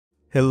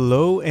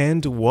Hello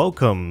and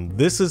welcome.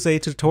 This is a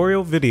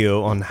tutorial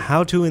video on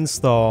how to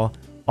install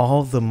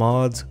All the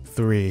Mods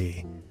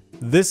 3.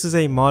 This is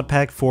a mod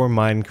pack for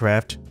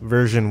Minecraft,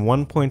 version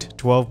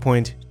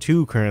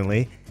 1.12.2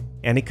 currently,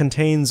 and it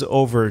contains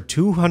over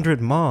 200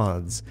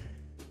 mods.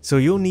 So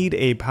you'll need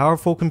a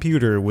powerful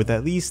computer with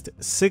at least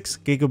 6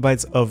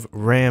 GB of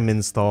RAM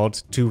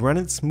installed to run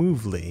it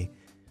smoothly.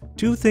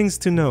 Two things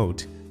to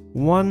note.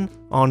 1.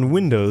 On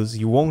Windows,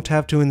 you won't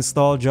have to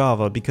install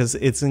Java because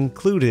it's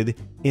included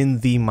in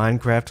the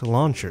Minecraft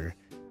launcher.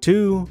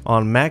 2.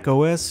 On Mac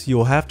OS,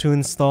 you'll have to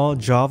install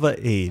Java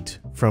 8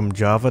 from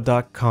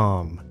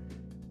java.com.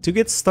 To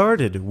get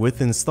started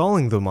with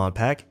installing the mod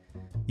pack,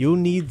 you'll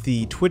need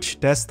the Twitch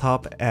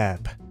desktop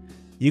app.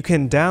 You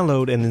can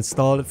download and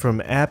install it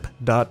from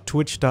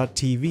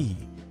app.twitch.tv.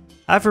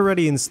 I've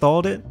already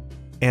installed it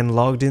and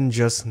logged in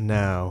just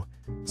now.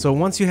 So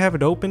once you have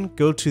it open,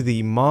 go to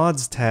the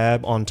Mods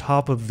tab on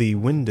top of the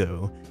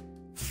window,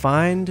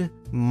 find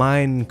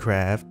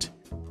Minecraft,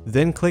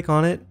 then click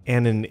on it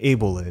and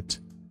enable it.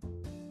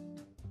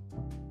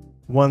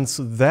 Once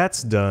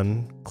that's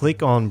done,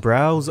 click on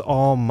Browse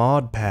All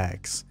Mod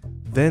Packs,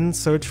 then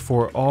search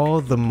for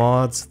All the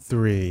Mods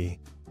 3.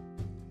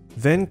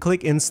 Then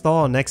click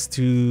Install next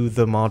to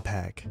the mod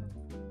pack.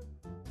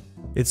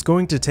 It's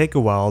going to take a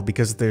while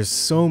because there's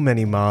so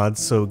many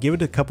mods, so give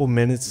it a couple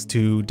minutes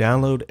to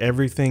download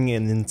everything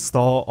and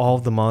install all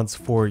the mods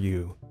for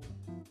you.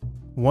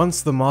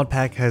 Once the mod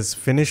pack has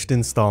finished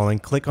installing,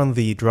 click on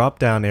the drop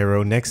down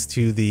arrow next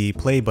to the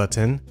play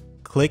button,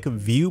 click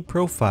View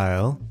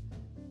Profile,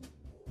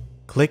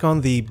 click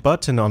on the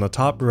button on the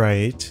top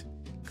right,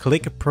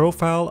 click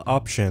Profile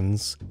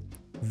Options,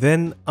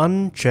 then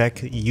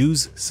uncheck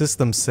Use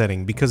System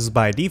Setting because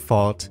by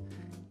default,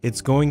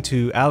 it's going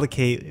to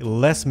allocate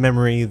less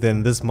memory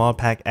than this mod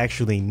pack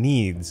actually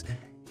needs,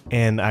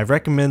 and I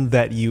recommend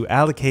that you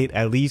allocate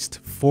at least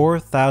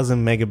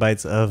 4,000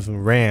 megabytes of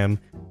RAM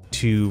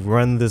to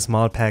run this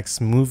mod pack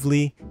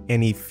smoothly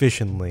and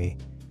efficiently.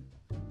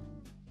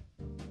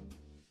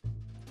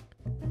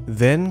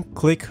 Then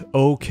click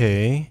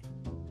OK,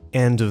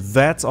 and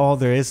that's all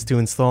there is to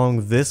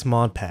installing this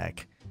mod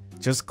pack.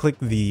 Just click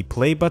the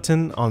play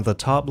button on the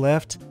top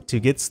left to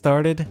get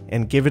started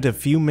and give it a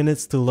few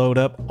minutes to load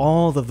up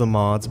all of the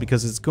mods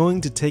because it's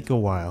going to take a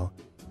while.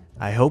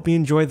 I hope you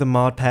enjoyed the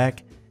mod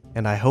pack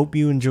and I hope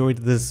you enjoyed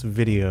this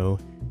video.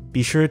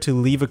 Be sure to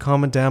leave a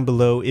comment down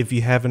below if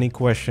you have any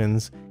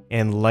questions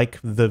and like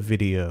the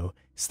video.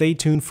 Stay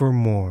tuned for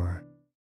more.